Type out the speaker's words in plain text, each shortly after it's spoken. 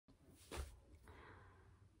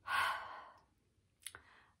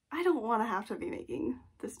don't want to have to be making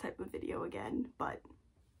this type of video again, but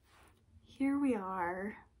here we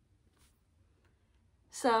are.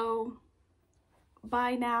 So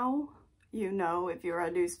by now, you know, if you're a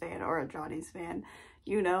news fan or a Johnny's fan,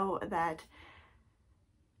 you know that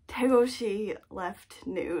Tegoshi left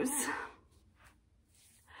news.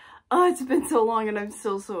 Oh, it's been so long and I'm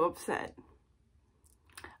still so upset.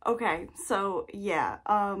 Okay, so yeah,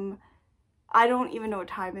 I don't even know what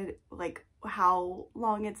time it, like, how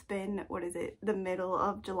long it's been. What is it? The middle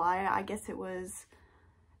of July? I guess it was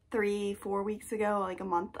 3-4 weeks ago, like a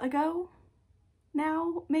month ago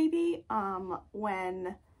now, maybe,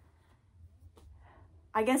 when,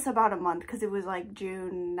 I guess about a month, because it was like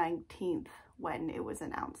June 19th when it was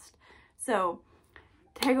announced. So,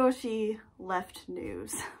 Tegoshi left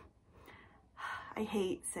news. I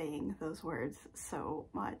hate saying those words so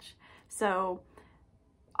much. So,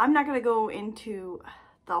 I'm not going to go into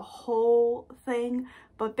the whole thing,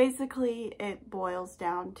 but basically it boils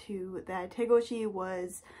down to that Tegoshi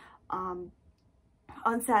was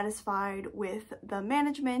unsatisfied with the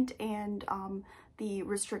management and the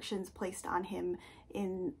restrictions placed on him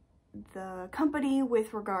in the company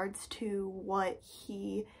with regards to what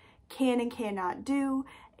he can and cannot do,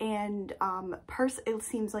 and it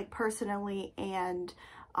seems like personally and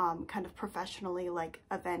kind of professionally, like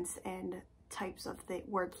events and types of the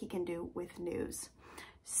work he can do with news.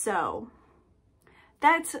 So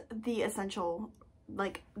that's the essential,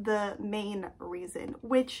 like the main reason,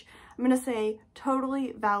 which I'm gonna say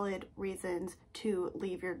totally valid reasons to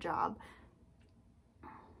leave your job.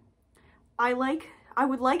 I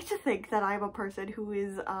would like to think that I'm a person who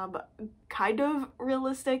is kind of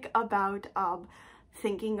realistic about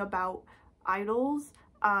thinking about idols.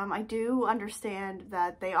 I do understand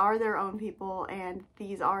that they are their own people and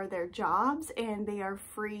these are their jobs and they are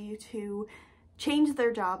free to change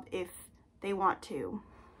their job if they want to.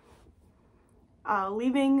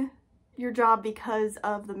 Leaving your job because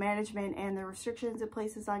of the management and the restrictions it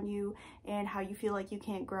places on you and how you feel like you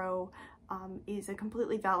can't grow is a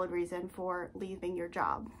completely valid reason for leaving your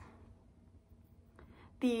job.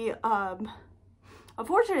 The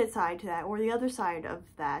unfortunate side to that, or the other side of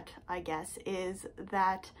that, I guess, is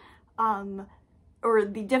that, or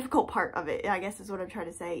the difficult part of it, I guess is what I'm trying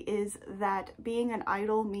to say, is that being an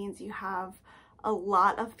idol means you have a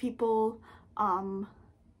lot of people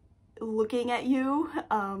looking at you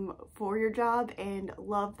for your job and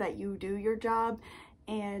love that you do your job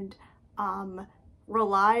and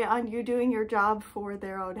rely on you doing your job for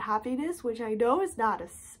their own happiness, which I know is not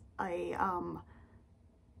a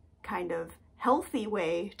kind of healthy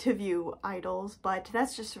way to view idols, but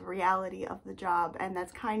that's just a reality of the job, and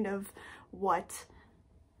that's kind of what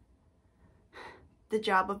the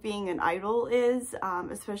job of being an idol is,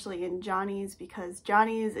 especially in Johnny's, because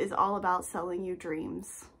Johnny's is all about selling you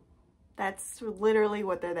dreams. That's literally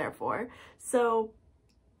what they're there for. So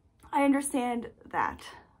I understand that.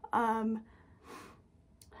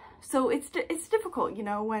 So it's difficult, you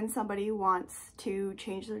know, when somebody wants to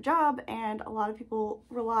change their job and a lot of people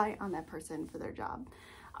rely on that person for their job.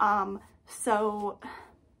 So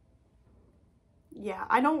yeah,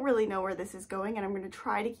 I don't really know where this is going, and I'm going to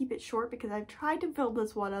try to keep it short because I've tried to film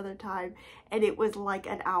this one other time and it was like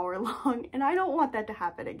an hour long and I don't want that to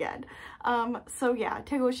happen again. So yeah,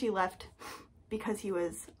 Tegoshi left because he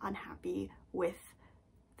was unhappy with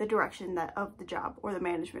the direction of the job or the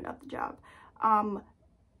management of the job.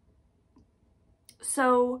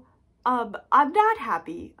 So I'm not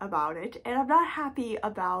happy about it, and I'm not happy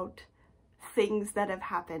about things that have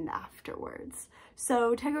happened afterwards.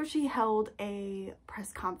 So Tegoshi held a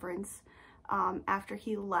press conference after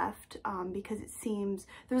he left because it seems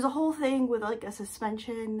there's a whole thing with like a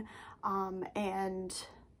suspension and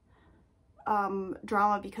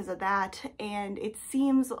drama because of that, and it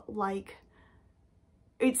seemed like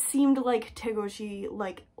Tegoshi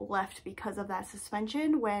like left because of that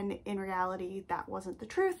suspension, when in reality that wasn't the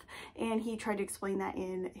truth, and he tried to explain that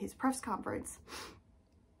in his press conference.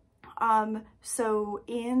 So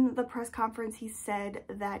in the press conference he said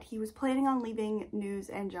that he was planning on leaving News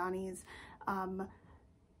and Johnny's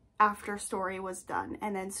after Story was done,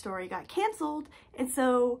 and then Story got canceled, and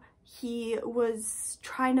so he was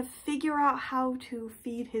trying to figure out how to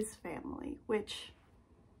feed his family, which,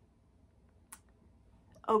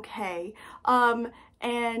 okay.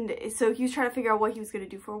 And so he was trying to figure out what he was going to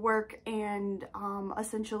do for work, and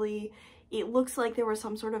essentially it looks like there was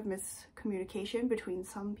some sort of miscommunication between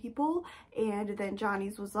some people, and then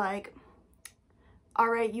Johnny's was like, all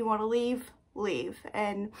right, you want to leave? Leave.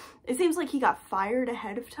 And it seems like he got fired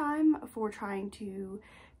ahead of time for trying to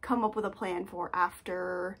come up with a plan for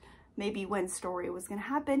after maybe when story was gonna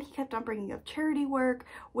happen. He kept on bringing up charity work,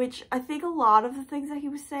 which I think a lot of the things that he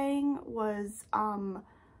was saying was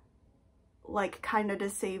like kind of to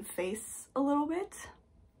save face a little bit.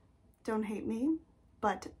 Don't hate me,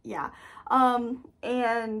 but yeah.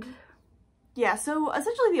 And yeah, so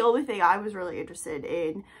essentially the only thing I was really interested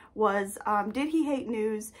in was, did he hate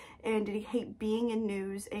news, and did he hate being in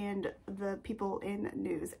news and the people in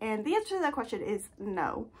news? And the answer to that question is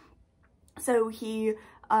no. So he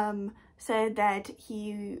said that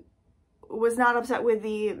he was not upset with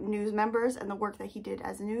the news members and the work that he did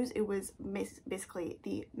as news. It was basically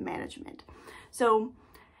the management. So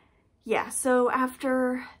yeah, so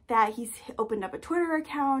after that, he's opened up a Twitter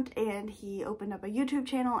account, and he opened up a YouTube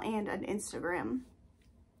channel and an Instagram.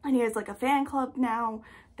 And he has like a fan club now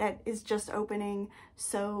that is just opening.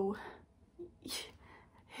 So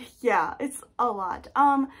yeah, it's a lot.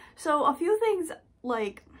 So a few things,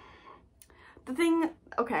 like the thing,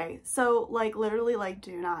 okay, so like literally, like,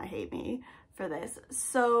 do not hate me for this.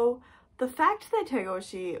 So the fact that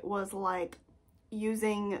Tegoshi was like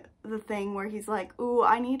using the thing where he's like, ooh,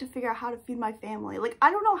 I need to figure out how to feed my family. Like,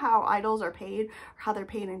 I don't know how idols are paid, or how they're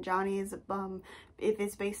paid in Johnny's, if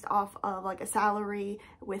it's based off of like a salary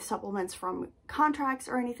with supplements from contracts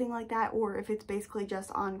or anything like that, or if it's basically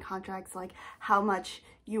just on contracts, like how much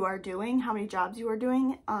you are doing, how many jobs you are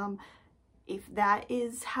doing, if that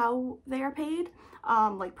is how they are paid,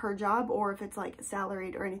 like per job, or if it's like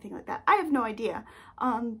salaried or anything like that. I have no idea.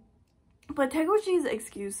 But Tegoshi's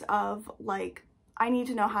excuse of like, I need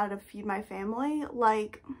to know how to feed my family,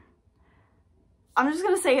 like, I'm just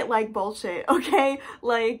gonna say it like bullshit, okay?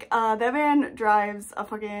 Like, that man drives a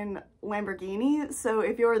fucking Lamborghini, so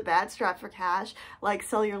if you're that strapped for cash, like,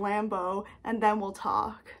 sell your Lambo and then we'll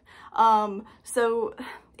talk. So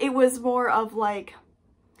it was more of like,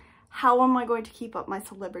 how am I going to keep up my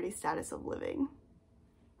celebrity status of living?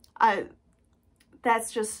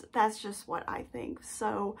 That's just what I think.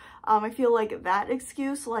 So I feel like that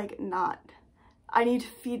excuse, like, not, I need to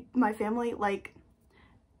feed my family, like,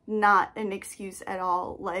 not an excuse at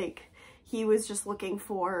all. Like, he was just looking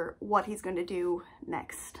for what he's going to do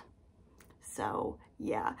next. So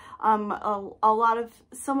yeah, some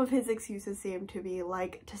of his excuses seem to be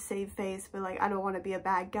like to save face, but like, I don't want to be a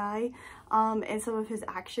bad guy. And some of his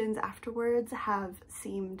actions afterwards have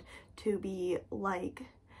seemed to be like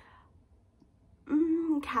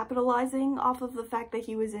capitalizing off of the fact that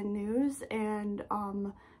he was in news, and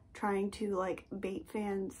trying to like bait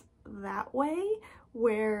fans that way,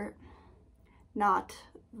 where not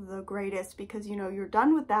the greatest, because, you know, you're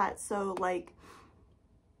done with that, so like,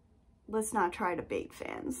 let's not try to bait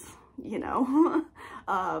fans, you know.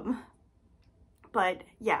 But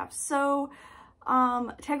yeah, so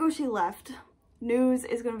Tegoshi left. News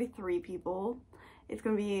is gonna be 3 people. It's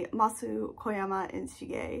gonna be Masu, Koyama, and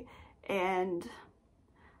Shige. And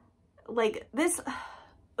like, this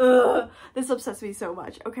upsets me so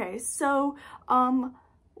much. Okay, so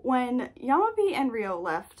when Yamapi and Ryo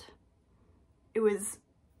left, it was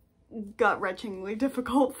gut-wrenchingly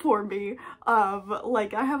difficult for me.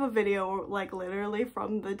 Like, I have a video, like, literally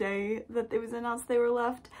from the day that it was announced they were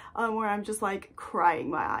left, where I'm just like crying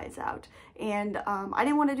my eyes out. And I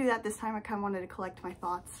didn't want to do that this time. I kind of wanted to collect my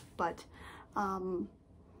thoughts, but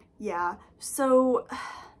yeah. So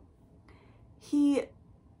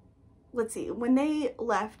let's see, when they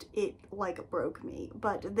left, it like broke me,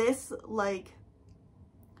 but this like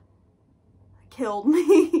killed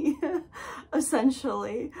me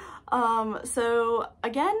essentially. So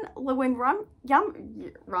again, when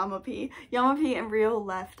Yamapi and Ryo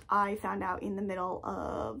left, I found out in the middle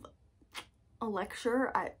of a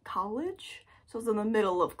lecture at college. So I was in the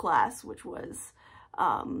middle of class, which was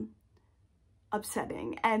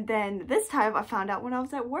upsetting. And then this time I found out when I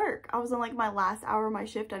was at work. I was on like my last hour of my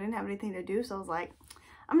shift. I didn't have anything to do, so I was like,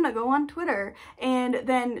 I'm gonna go on Twitter. And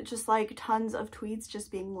then just like tons of tweets just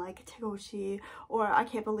being like, Tegoshi, or I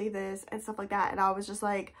can't believe this, and stuff like that. And I was just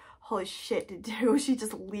like, holy shit, did Tegoshi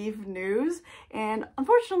just leave news? And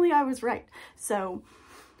unfortunately I was right. So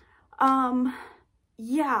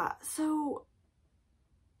yeah, so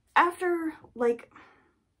after like,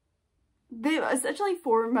 essentially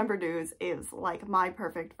 4-member news is like my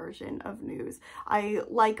perfect version of news. I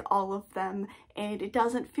like all of them, and it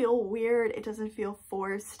doesn't feel weird, it doesn't feel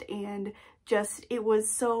forced, and just, it was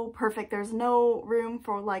so perfect. There's no room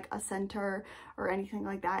for like a center or anything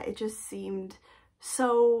like that. It just seemed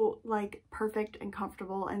so like perfect and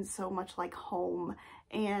comfortable and so much like home.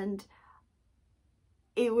 And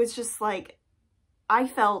it was just like,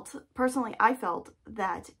 personally I felt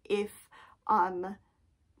that if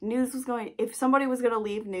if somebody was going to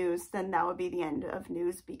leave news, then that would be the end of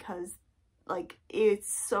news, because like,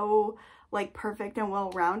 it's so, like, perfect and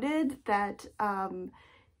well-rounded that,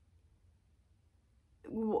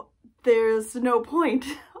 there's no point,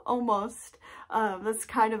 almost. That's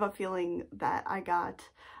kind of a feeling that I got,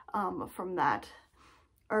 from that,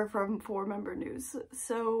 or from 4-member news.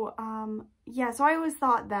 So, yeah, so I always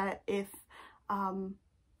thought that if,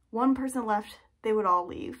 one person left, they would all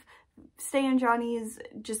leave. Stay in Johnny's,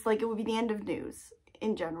 just like, it would be the end of news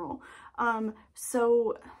in general.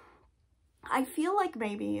 So I feel like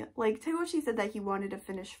maybe, like, Tegoshi said that he wanted to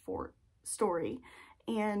finish story,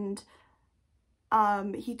 and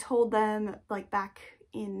he told them, like, back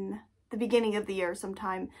in the beginning of the year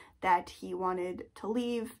sometime, that he wanted to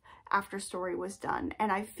leave after story was done.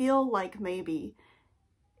 And I feel like maybe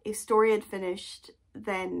if story had finished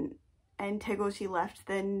then and Tegoshi left,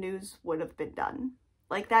 then news would have been done.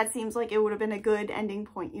 Like, that seems like it would have been a good ending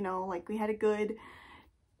point, you know, like, we had a good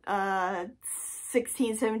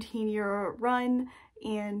 16, 17-year run,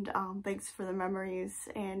 and thanks for the memories,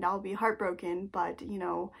 and I'll be heartbroken, but, you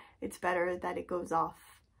know, it's better that it goes off,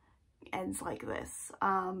 ends like this.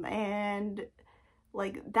 And,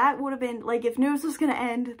 like, that would have been, like, if news was gonna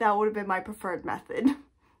end, that would have been my preferred method,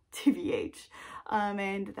 TBH.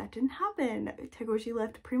 And that didn't happen. Tegoshi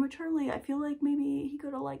left prematurely. I feel like maybe he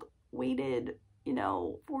could have, like, waited, you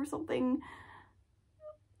know, for something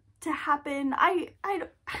to happen. I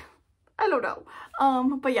don't know.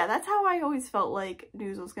 But yeah, that's how I always felt like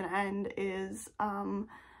news was gonna end, is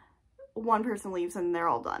one person leaves and they're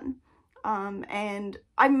all done. And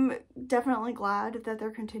I'm definitely glad that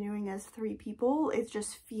they're continuing as 3 people. It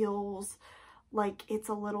just feels like it's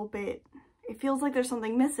a little bit, it feels like there's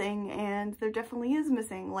something missing, and there definitely is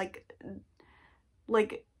missing. Like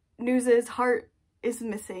News's heart is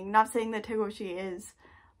missing. Not saying that Tegoshi is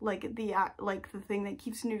like the thing that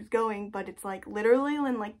keeps news going, but it's like literally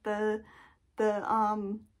in like the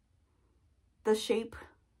shape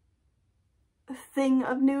thing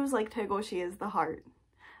of news, like Tegoshi is the heart.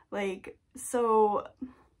 Like, so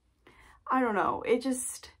I don't know, it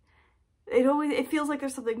feels like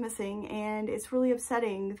there's something missing, and it's really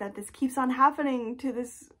upsetting that this keeps on happening to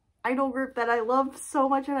this idol group that I love so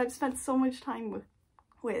much and I've spent so much time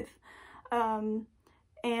with.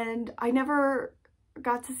 And I never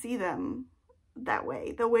got to see them that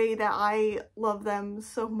way, the way that I love them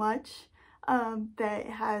so much. That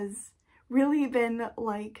has really been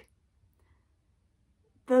like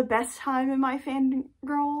the best time in my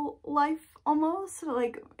fangirl life, almost,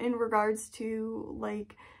 like in regards to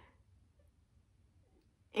like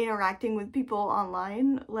interacting with people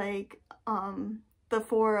online. Like the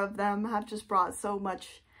 4 of them have just brought so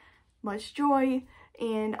much joy,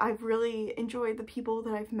 and I've really enjoyed the people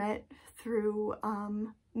that I've met through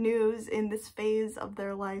news in this phase of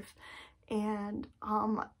their life. And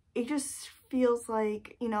it just feels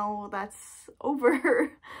like, you know, that's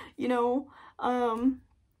over. You know,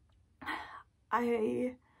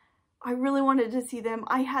 I really wanted to see them.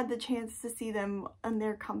 I had the chance to see them on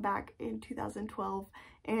their comeback in 2012,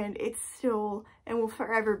 and it's still and will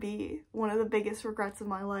forever be one of the biggest regrets of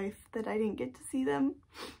my life that I didn't get to see them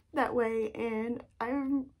that way. And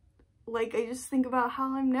I'm like, I just think about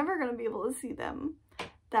how I'm never gonna be able to see them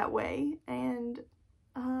that way. And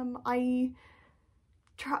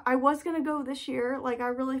I was gonna go this year, like I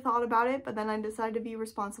really thought about it, but then I decided to be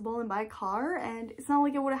responsible and buy a car, and it's not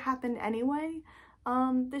like it would have happened anyway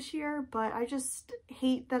this year, but I just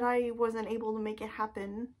hate that I wasn't able to make it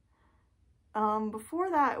happen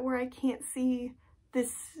before that, where I can't see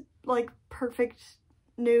this like perfect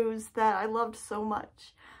news that I loved so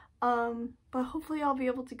much. But hopefully I'll be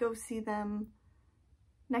able to go see them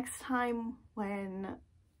next time when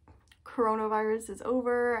coronavirus is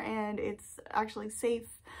over and it's actually safe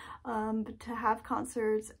to have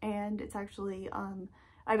concerts, and it's actually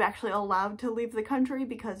I'm actually allowed to leave the country,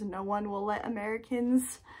 because no one will let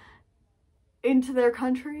Americans into their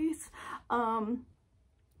countries.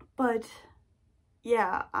 But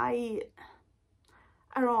yeah, I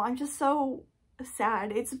don't know, I'm just so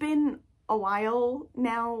sad. It's been a while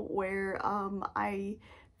now where I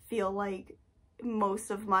feel like most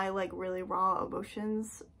of my like really raw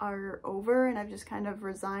emotions are over, and I've just kind of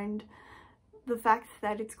resigned the fact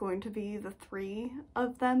that it's going to be the 3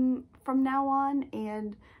 of them from now on.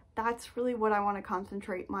 And that's really what I want to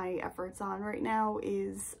concentrate my efforts on right now,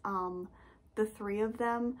 is the 3 of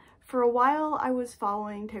them. For a while I was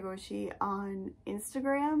following Tegoshi on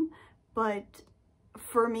Instagram, but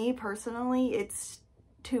for me personally it's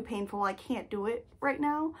too painful. I can't do it right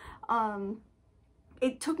now.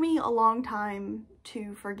 It took me a long time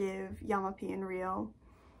to forgive Yamapi and Rio.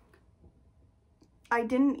 I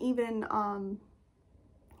didn't even,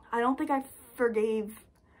 I don't think I forgave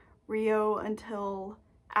Rio until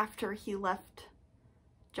after he left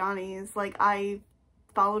Johnny's. Like, I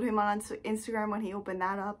followed him on Instagram when he opened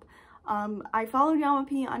that up. I followed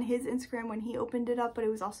Yamapi on his Instagram when he opened it up, but it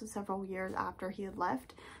was also several years after he had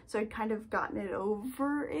left, so I'd kind of gotten it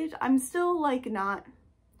over it. I'm still like not,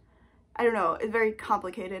 I don't know, it's very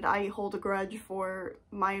complicated. I hold a grudge for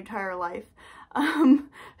my entire life,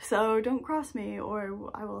 so don't cross me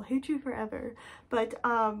or I will hate you forever. But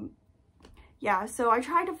yeah, so I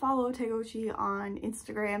tried to follow Tegoshi on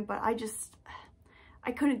Instagram, but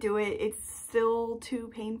I couldn't do it. It's still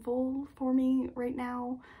too painful for me right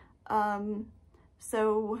now.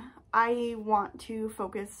 So I want to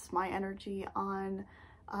focus my energy on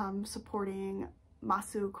supporting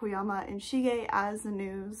Masu, Koyama, and Shige as the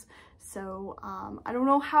news. So I don't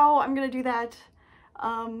know how I'm gonna do that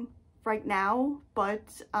right now,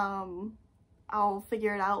 but I'll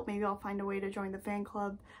figure it out. Maybe I'll find a way to join the fan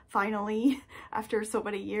club finally after so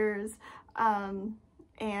many years.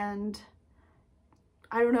 And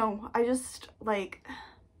I don't know, I just like,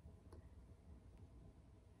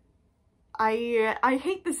 I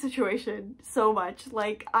hate this situation so much.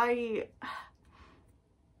 Like, I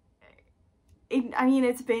mean,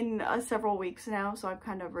 it's been several weeks now, so I've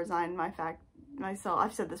kind of resigned myself.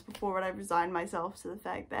 I've said this before, but I've resigned myself to the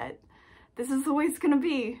fact that this is the way it's gonna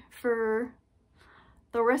be for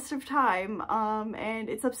the rest of time, and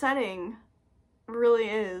it's upsetting. It really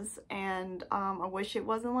is, and I wish it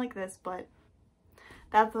wasn't like this, but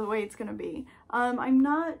that's the way it's gonna be. I'm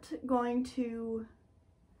not going to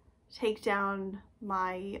take down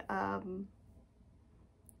my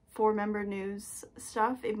 4-member news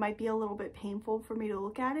stuff. It might be a little bit painful for me to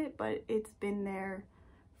look at it, but it's been there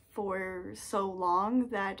for so long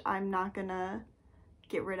that I'm not gonna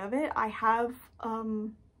get rid of it. I have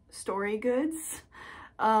story goods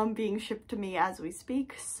being shipped to me as we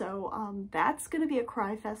speak, so that's gonna be a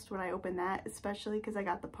cry fest when I open that, especially because I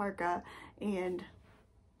got the parka and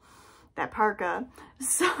that parka.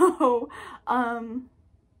 So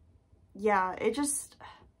yeah, it just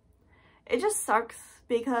sucks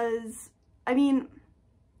because, I mean,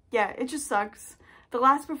 yeah, it just sucks. The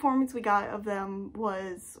last performance we got of them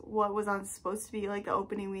was what was supposed to be like the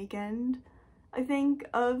opening weekend, I think,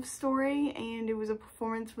 of Story, and it was a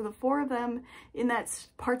performance for the 4 of them in that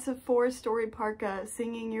Parts of 4 Story parka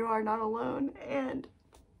singing You Are Not Alone, and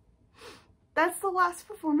that's the last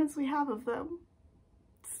performance we have of them.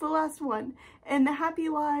 It's the last one, and the Happy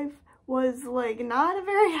Live was like not a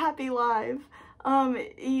very happy live.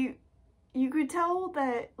 You could tell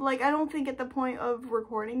that, like, I don't think at the point of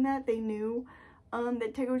recording that they knew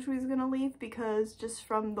that Tegoshi was gonna leave, because just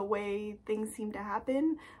from the way things seemed to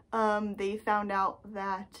happen, they found out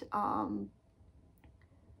that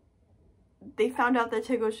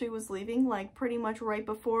Tegoshi was leaving like pretty much right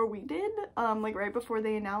before we did, like right before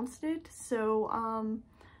they announced it. So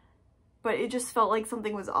but it just felt like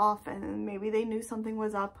something was off, and maybe they knew something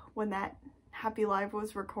was up when that Happy Live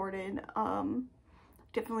was recorded.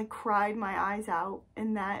 Definitely cried my eyes out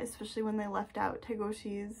in that, especially when they left out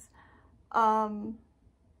Tegoshi's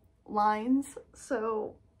lines.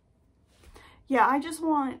 So yeah, I just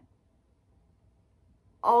want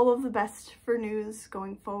all of the best for news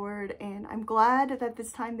going forward, and I'm glad that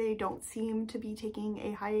this time they don't seem to be taking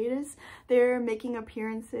a hiatus. They're making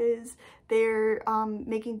appearances, they're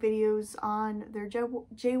making videos on their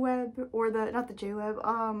JWeb, or not the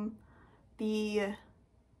JWeb, the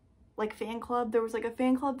like fan club. There was like a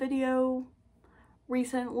fan club video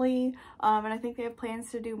recently, and I think they have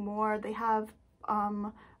plans to do more. They have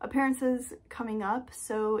appearances coming up,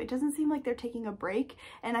 so it doesn't seem like they're taking a break,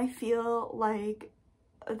 and I feel like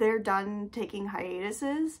they're done taking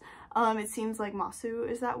hiatuses. It seems like Masu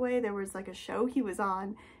is that way. There was like a show he was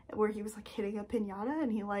on where he was like hitting a piñata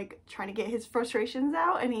and he like trying to get his frustrations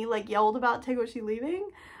out, and he like yelled about Tegoshi leaving.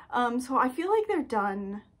 So I feel like they're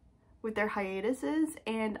done with their hiatuses,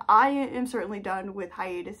 and I am certainly done with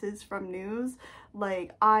hiatuses from news.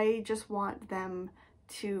 Like, I just want them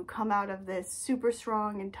to come out of this super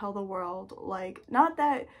strong and tell the world, like, not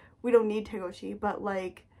that we don't need Tegoshi, but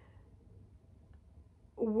like,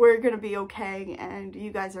 we're gonna be okay and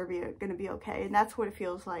you guys are gonna be okay. And that's what it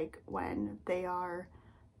feels like when they are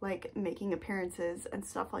like making appearances and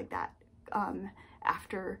stuff like that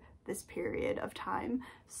after this period of time.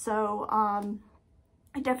 So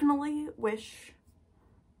I definitely wish,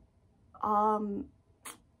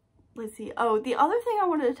 let's see, oh, the other thing I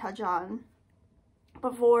wanted to touch on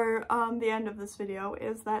before the end of this video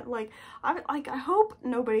is that, like, I hope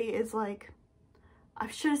nobody is like, I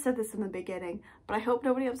should have said this in the beginning, but I hope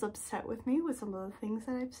nobody was upset with me with some of the things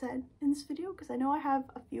that I've said in this video, because I know I have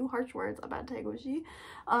a few harsh words about Tegoshi.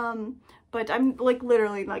 But I'm like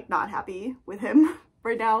literally like not happy with him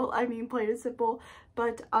right now. I mean, plain and simple.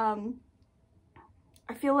 But I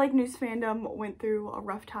feel like news fandom went through a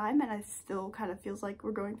rough time, and I still kind of feels like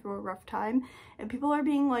we're going through a rough time, and people are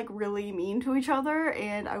being like really mean to each other,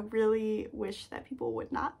 and I really wish that people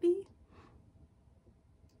would not be.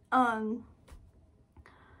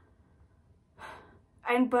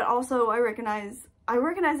 But also I recognize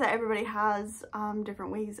that everybody has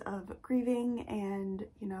different ways of grieving and,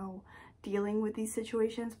 you know, dealing with these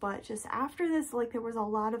situations, but just after this, like, there was a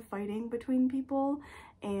lot of fighting between people,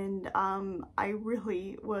 and I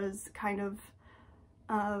really was kind of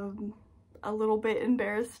a little bit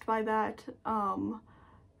embarrassed by that.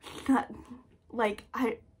 Like,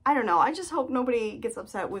 I don't know, I just hope nobody gets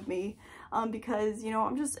upset with me, because, you know,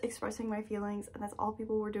 I'm just expressing my feelings, and that's all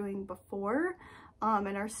people were doing before,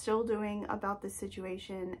 and are still doing about this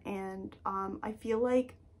situation. And I feel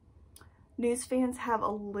like news fans have a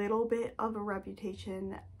little bit of a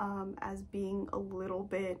reputation as being a little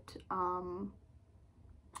bit, I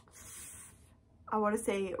want to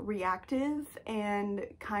say reactive, and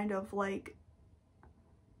kind of like,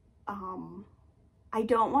 I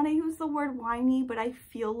don't want to use the word whiny, but I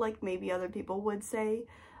feel like maybe other people would say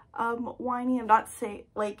whiny. I'm not saying,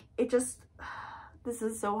 like, it just, this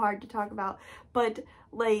is so hard to talk about, but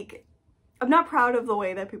like, I'm not proud of the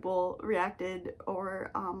way that people reacted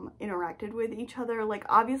or interacted with each other. Like,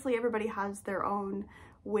 obviously everybody has their own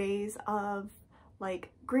ways of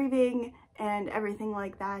like grieving and everything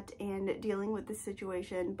like that, and dealing with the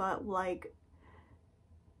situation, but like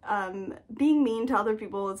being mean to other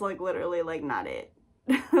people is like literally like not it.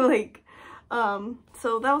 Like,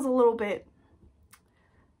 so that was a little bit,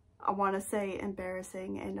 I want to say,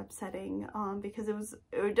 embarrassing and upsetting, because it was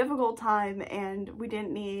a difficult time, and we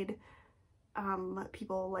didn't need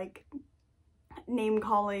people like name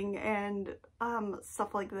calling and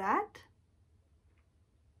stuff like that.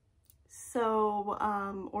 So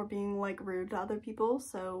or being like rude to other people,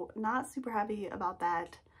 so not super happy about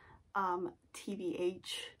that,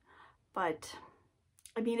 TBH. But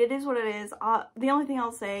I mean, it is what it is. The only thing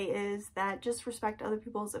I'll say is that just respect other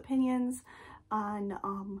people's opinions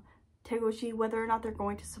on Tegoshi, whether or not they're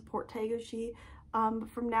going to support Tegoshi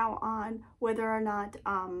from now on, whether or not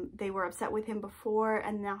they were upset with him before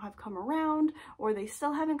and now have come around, or they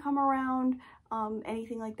still haven't come around,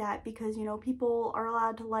 anything like that, because, you know, people are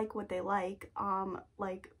allowed to like what they like,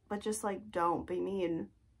 but just like don't be mean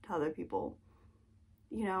to other people,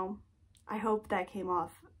 you know. I hope that came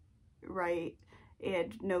off right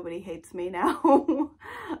and nobody hates me now.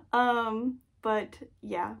 But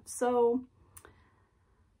yeah, so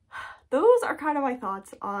those are kind of my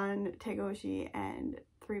thoughts on Tegoshi and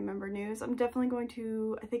 3-member news. I'm definitely going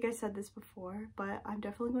to, I think I said this before, but I'm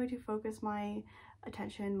definitely going to focus my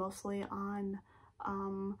attention mostly on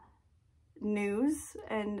news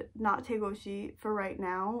and not Tegoshi for right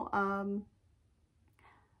now.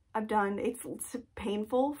 It's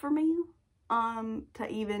painful for me to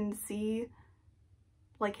even see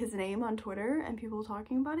like his name on Twitter and people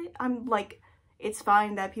talking about it. I'm like, it's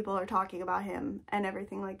fine that people are talking about him and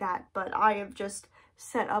everything like that, but I have just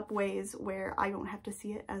set up ways where I don't have to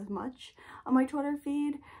see it as much on my Twitter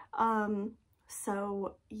feed.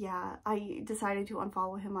 So yeah, I decided to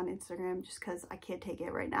unfollow him on Instagram just because I can't take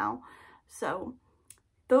it right now. So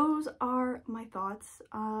those are my thoughts.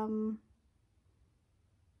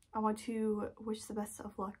 I want to wish the best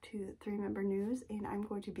of luck to 3-member news, and I'm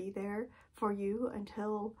going to be there for you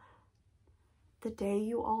until the day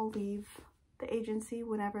you all leave the agency,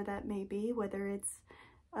 whenever that may be, whether it's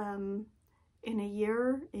in a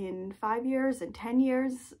year, in 5 years, in 10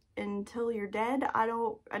 years, until you're dead.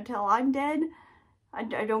 Until I'm dead, I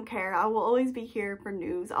don't care. I will always be here for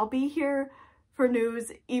news. I'll be here for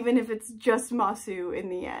news even if it's just Masu in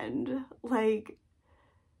the end. Like,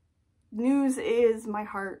 news is my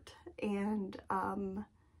heart, and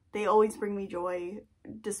they always bring me joy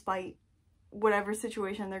despite whatever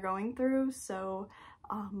situation they're going through. So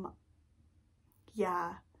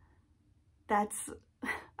yeah,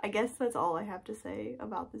 I guess that's all I have to say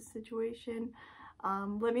about this situation.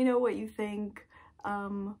 Let me know what you think.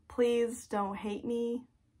 Please don't hate me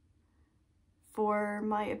for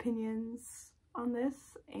my opinions on this,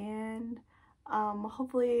 and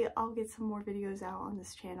hopefully I'll get some more videos out on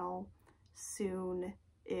this channel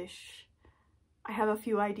soon-ish. I have a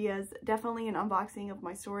few ideas, definitely an unboxing of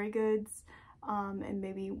my story goods, and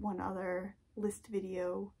maybe one other list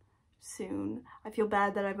video soon. I feel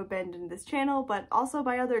bad that I've abandoned this channel, but also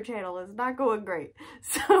my other channel is not going great,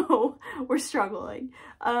 so we're struggling.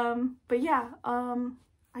 But yeah,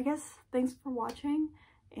 I guess thanks for watching,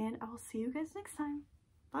 and I will see you guys next time.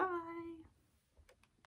 Bye!